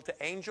future world to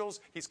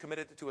angels. He's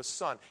committed it to his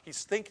Son.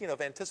 He's thinking of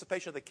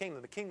anticipation of the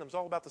kingdom. The kingdom's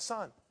all about the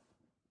Son.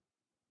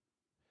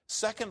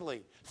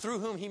 Secondly, through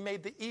whom he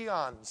made the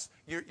eons.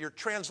 Your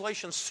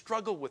translations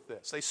struggle with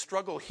this. They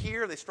struggle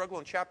here. They struggle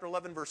in chapter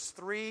 11, verse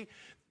 3,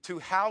 to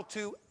how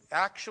to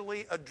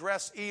actually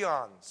address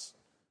eons.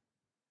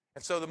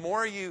 And so the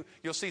more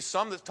you'll see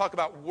some that talk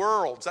about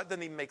worlds. That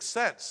doesn't even make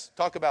sense.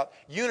 Talk about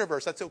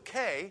universe. That's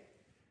okay.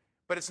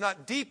 But it's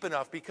not deep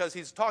enough because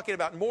he's talking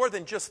about more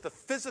than just the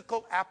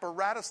physical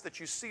apparatus that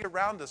you see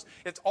around us.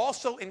 It's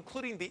also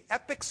including the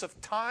epochs of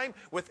time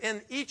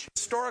within each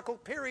historical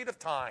period of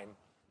time.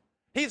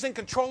 He's in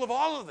control of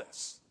all of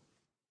this.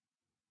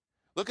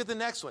 Look at the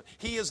next one.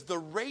 He is the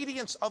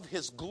radiance of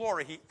his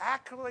glory. He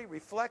accurately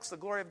reflects the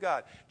glory of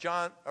God.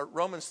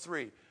 Romans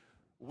 3.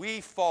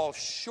 We fall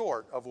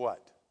short of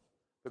what?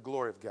 the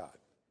glory of God.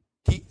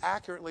 He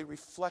accurately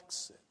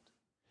reflects it.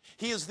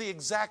 He is the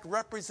exact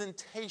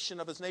representation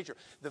of his nature.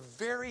 The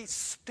very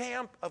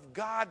stamp of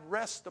God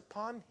rests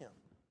upon him.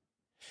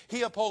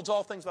 He upholds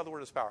all things by the word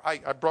of his power. I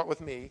brought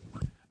with me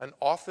an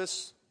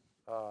Office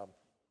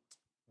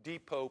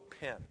Depot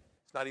pen.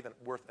 It's not even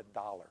worth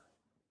 $1.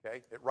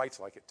 Okay? It writes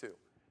like it too.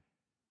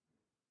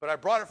 But I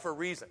brought it for a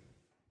reason.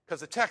 Because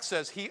the text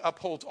says he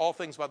upholds all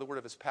things by the word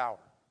of his power.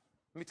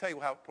 Let me tell you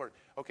how important.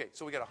 Okay,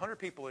 so we got 100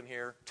 people in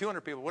here, 200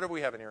 people, whatever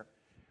we have in here.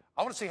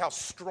 I want to see how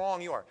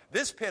strong you are.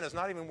 This pen is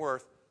not even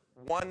worth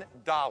 $1.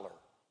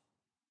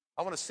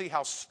 I want to see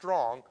how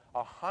strong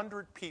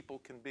 100 people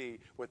can be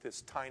with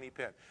this tiny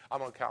pen. I'm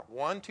going to count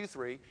 1, 2,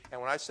 3, and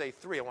when I say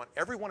 3, I want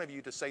every one of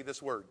you to say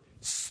this word,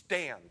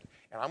 stand.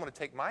 And I'm going to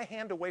take my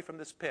hand away from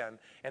this pen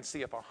and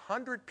see if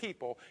 100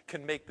 people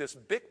can make this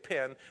big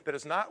pen that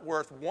is not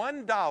worth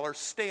 $1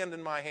 stand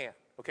in my hand.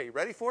 Okay, you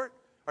ready for it?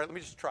 All right, let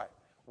me just try it.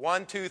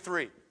 1, 2,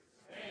 3.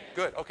 Stand.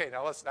 Good. Okay,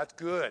 now that's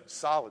good,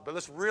 solid. But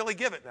let's really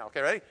give it now.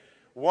 Okay, ready?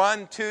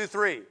 1, 2,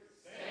 3. Stand.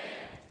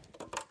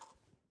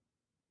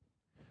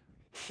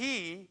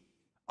 He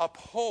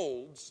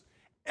upholds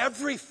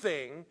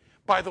everything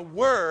by the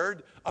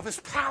word of his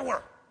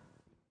power.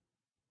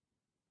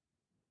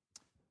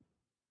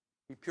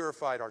 He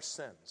purified our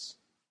sins.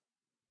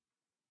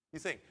 You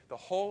think the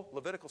whole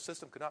Levitical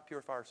system could not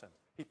purify our sins.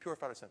 He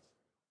purified our sins.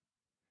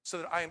 So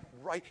that I am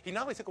right. He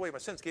not only took away my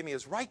sins, gave me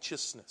his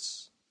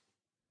righteousness.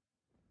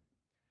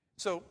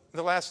 So,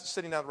 the last,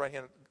 sitting down at the right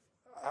hand,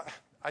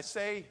 I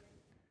say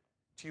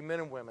to you men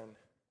and women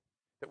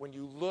that when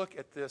you look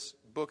at this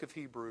book of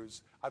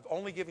Hebrews, I've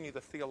only given you the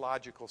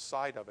theological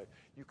side of it.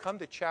 You come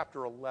to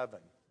chapter 11.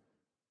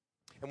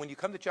 And when you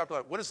come to chapter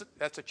 11, what is it?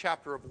 That's a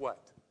chapter of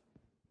what?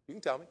 You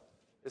can tell me.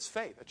 It's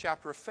faith, a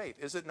chapter of faith,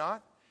 is it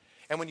not?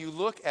 And when you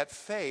look at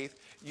faith,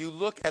 you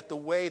look at the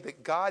way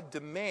that God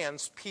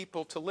demands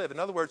people to live. In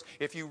other words,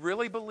 if you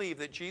really believe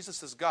that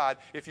Jesus is God,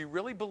 if you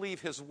really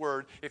believe his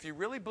word, if you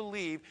really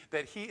believe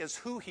that he is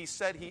who he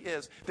said he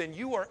is, then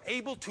you are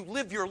able to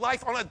live your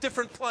life on a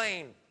different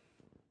plane.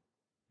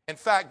 In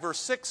fact, verse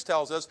 6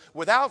 tells us,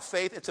 without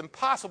faith, it's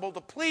impossible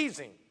to please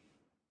him.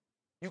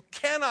 You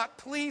cannot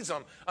please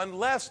him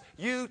unless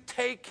you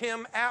take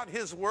him at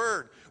his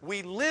word.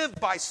 We live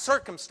by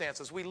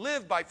circumstances. We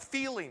live by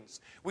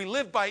feelings. We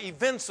live by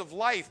events of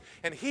life.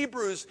 And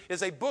Hebrews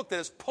is a book that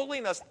is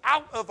pulling us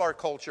out of our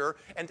culture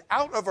and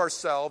out of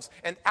ourselves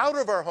and out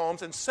of our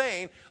homes and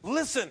saying,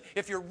 listen,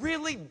 if you're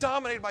really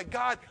dominated by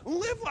God,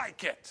 live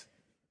like it.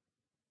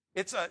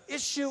 It's an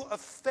issue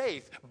of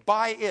faith.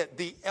 By it,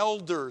 the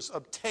elders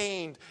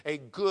obtained a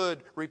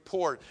good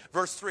report.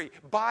 Verse 3,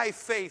 by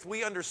faith,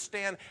 we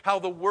understand how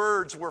the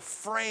words were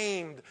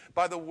framed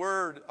by the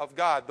word of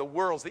God. The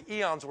worlds, the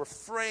eons were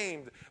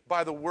framed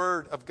by the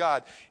word of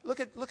God. Look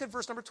at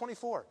verse number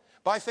 24.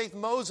 By faith,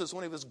 Moses,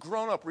 when he was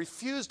grown up,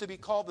 refused to be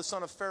called the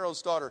son of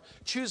Pharaoh's daughter,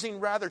 choosing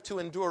rather to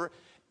endure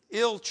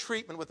ill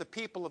treatment with the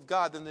people of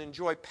God than to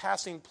enjoy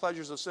passing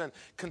pleasures of sin,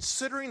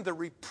 considering the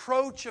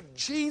reproach of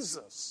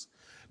Jesus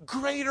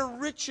greater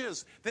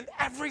riches than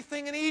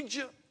everything in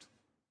Egypt.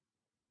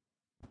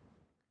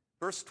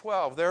 Verse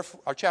 12,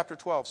 therefore, or chapter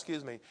 12,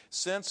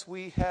 since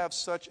we have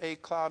such a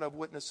cloud of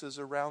witnesses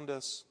around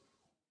us,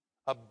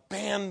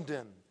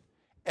 abandon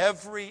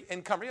every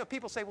encumbrance. You know,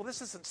 people say, well,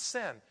 this isn't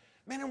sin.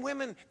 Men and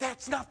women,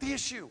 that's not the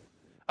issue.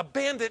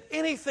 Abandon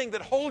anything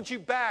that holds you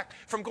back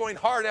from going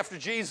hard after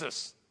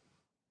Jesus.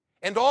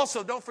 And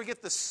also, don't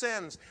forget the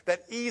sins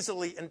that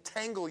easily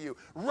entangle you.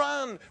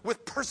 Run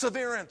with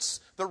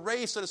perseverance the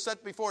race that is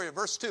set before you.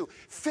 Verse 2,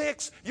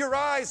 fix your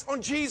eyes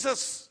on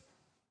Jesus.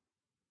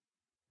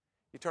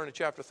 You turn to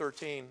chapter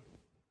 13,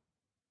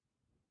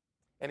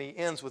 and he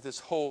ends with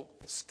this whole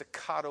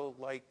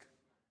staccato-like,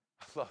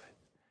 I love it.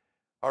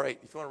 All right,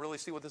 if you want to really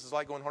see what this is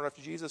like going hard after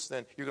Jesus,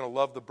 then you're going to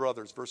love the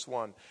brothers, verse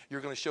 1.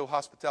 You're going to show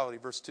hospitality,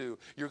 verse 2.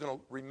 You're going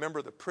to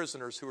remember the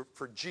prisoners who, are,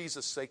 for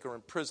Jesus' sake, are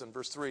in prison,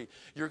 verse 3.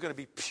 You're going to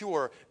be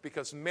pure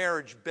because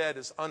marriage bed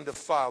is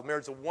undefiled.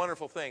 Marriage is a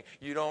wonderful thing.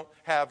 You don't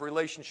have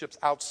relationships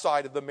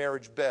outside of the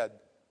marriage bed.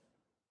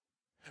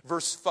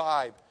 Verse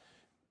 5.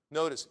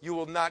 Notice, you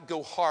will not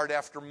go hard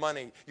after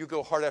money. You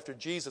go hard after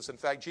Jesus. In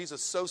fact,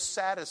 Jesus so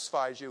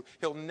satisfies you,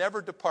 he'll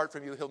never depart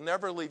from you. He'll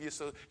never leave you,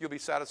 so you'll be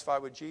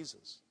satisfied with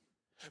Jesus.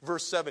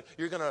 Verse 7,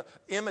 you're going to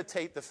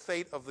imitate the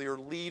faith of your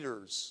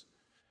leaders.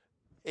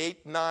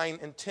 8, 9,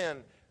 and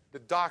 10, the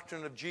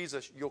doctrine of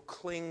Jesus you'll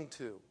cling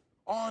to.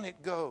 On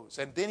it goes.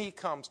 And then he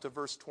comes to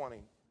verse 20.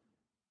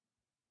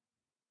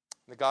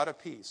 The God of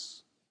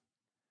peace,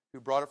 who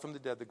brought it from the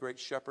dead, the great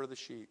shepherd of the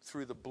sheep,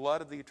 through the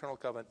blood of the eternal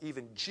covenant,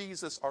 even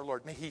Jesus our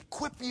Lord, may he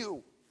equip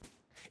you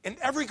in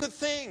every good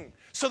thing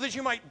so that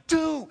you might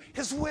do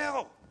his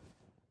will.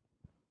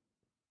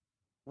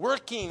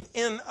 Working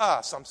in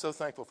us. I'm so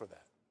thankful for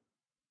that.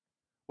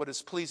 What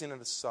is pleasing in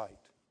his sight,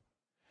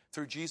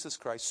 through Jesus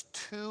Christ,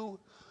 to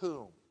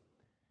whom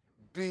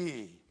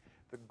be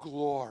the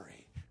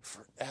glory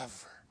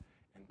forever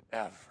and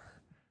ever.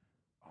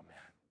 Amen.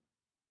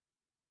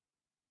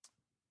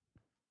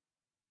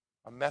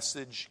 A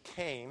message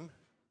came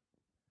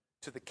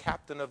to the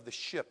captain of the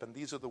ship, and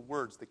these are the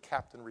words the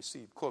captain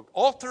received. Quote,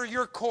 "Alter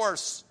your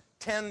course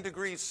 10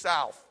 degrees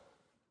south."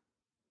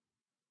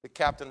 The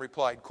captain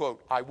replied,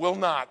 quote, "I will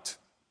not.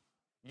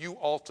 You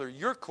alter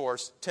your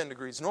course 10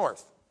 degrees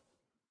north."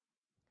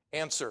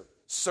 Answer,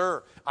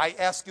 "Sir, I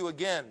ask you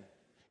again.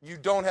 You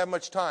don't have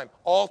much time.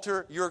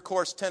 Alter your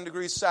course 10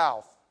 degrees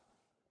south."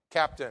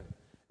 Captain,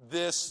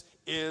 this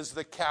is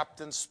the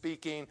captain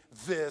speaking.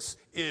 This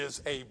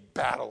is a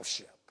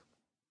battleship.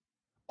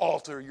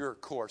 Alter your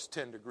course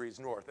 10 degrees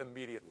north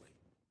immediately.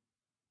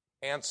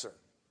 Answer,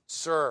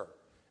 "Sir,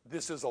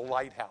 this is a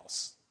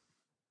lighthouse.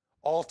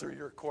 Alter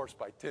your course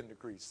by 10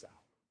 degrees south."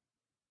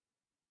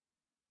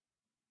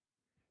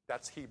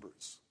 That's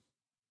Hebrews.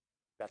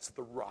 That's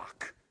the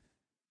rock.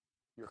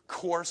 Your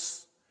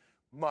course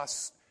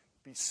must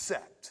be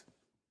set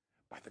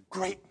by the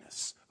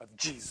greatness of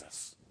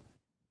Jesus.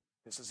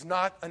 This is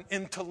not an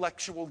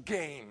intellectual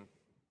game.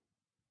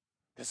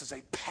 This is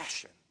a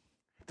passion.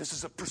 This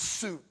is a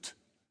pursuit.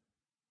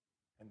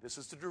 And this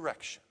is the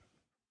direction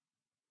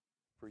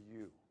for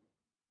you,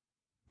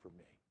 for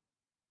me.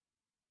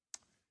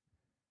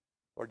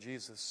 Lord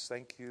Jesus,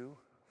 thank you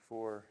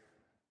for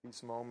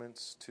these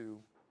moments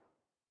to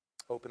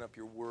open up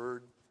your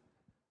word,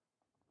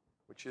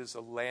 which is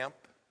a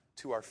lamp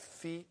to our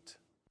feet,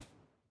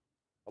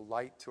 a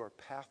light to our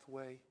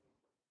pathway.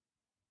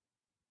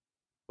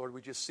 Lord,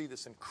 we just see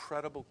this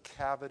incredible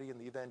cavity in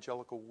the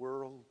evangelical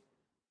world.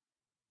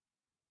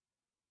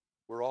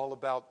 We're all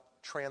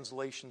about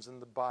translations in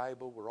the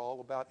Bible. We're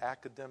all about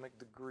academic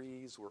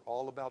degrees. We're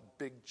all about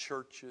big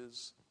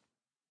churches.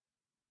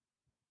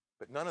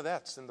 But none of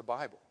that's in the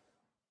Bible.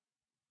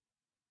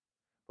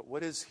 But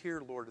what is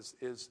here, Lord,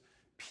 is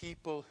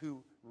people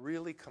who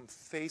really come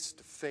face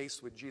to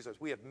face with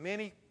Jesus. We have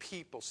many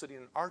people sitting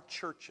in our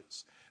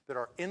churches that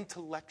are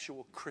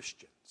intellectual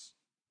Christians.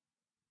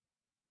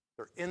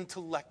 They're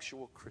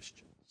intellectual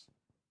Christians.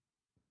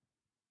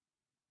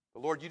 But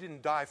Lord, you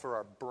didn't die for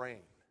our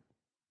brain.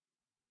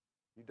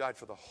 You died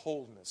for the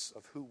wholeness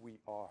of who we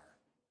are.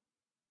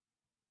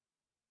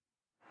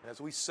 And as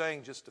we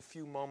sang just a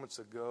few moments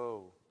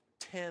ago,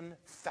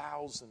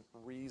 10,000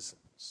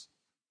 reasons.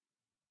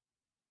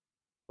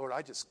 Lord,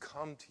 I just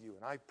come to you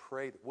and I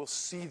pray that we'll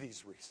see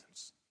these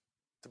reasons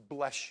to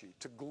bless you,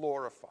 to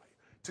glorify you,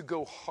 to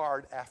go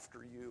hard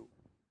after you.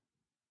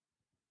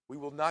 We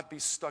will not be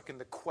stuck in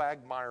the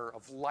quagmire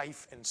of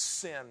life and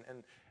sin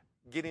and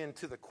get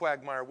into the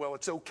quagmire, well,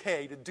 it's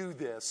okay to do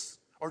this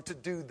or to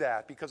do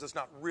that because it's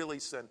not really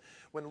sin.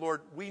 When,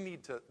 Lord, we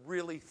need to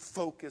really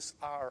focus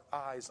our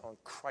eyes on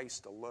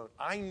Christ alone.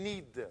 I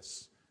need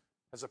this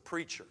as a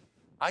preacher.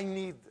 I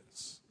need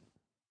this.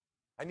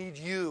 I need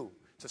you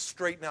to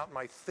straighten out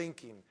my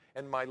thinking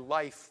and my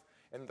life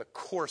and the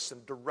course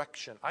and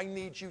direction. I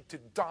need you to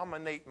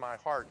dominate my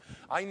heart.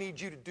 I need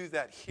you to do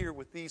that here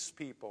with these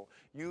people.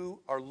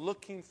 You are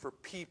looking for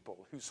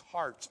people whose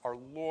hearts are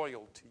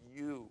loyal to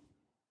you.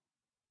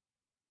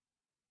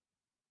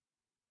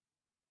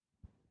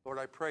 Lord,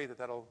 I pray that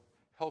that'll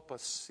help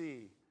us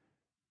see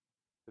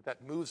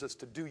that moves us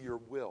to do your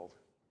will.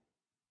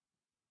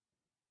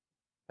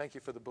 Thank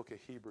you for the book of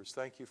Hebrews.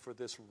 Thank you for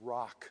this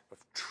rock of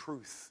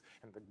truth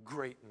and the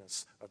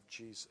greatness of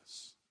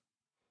Jesus.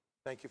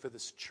 Thank you for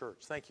this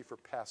church. Thank you for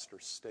Pastor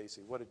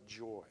Stacy. What a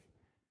joy.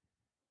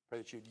 I pray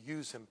that you'd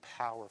use him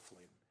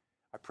powerfully.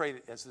 I pray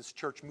that as this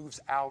church moves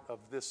out of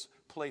this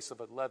place of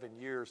 11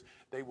 years,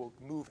 they will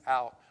move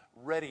out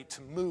ready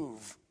to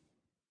move,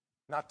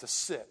 not to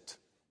sit,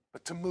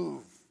 but to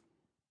move.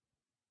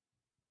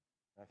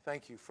 I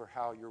thank you for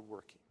how you're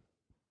working.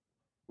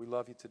 We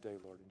love you today,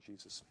 Lord, in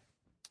Jesus' name.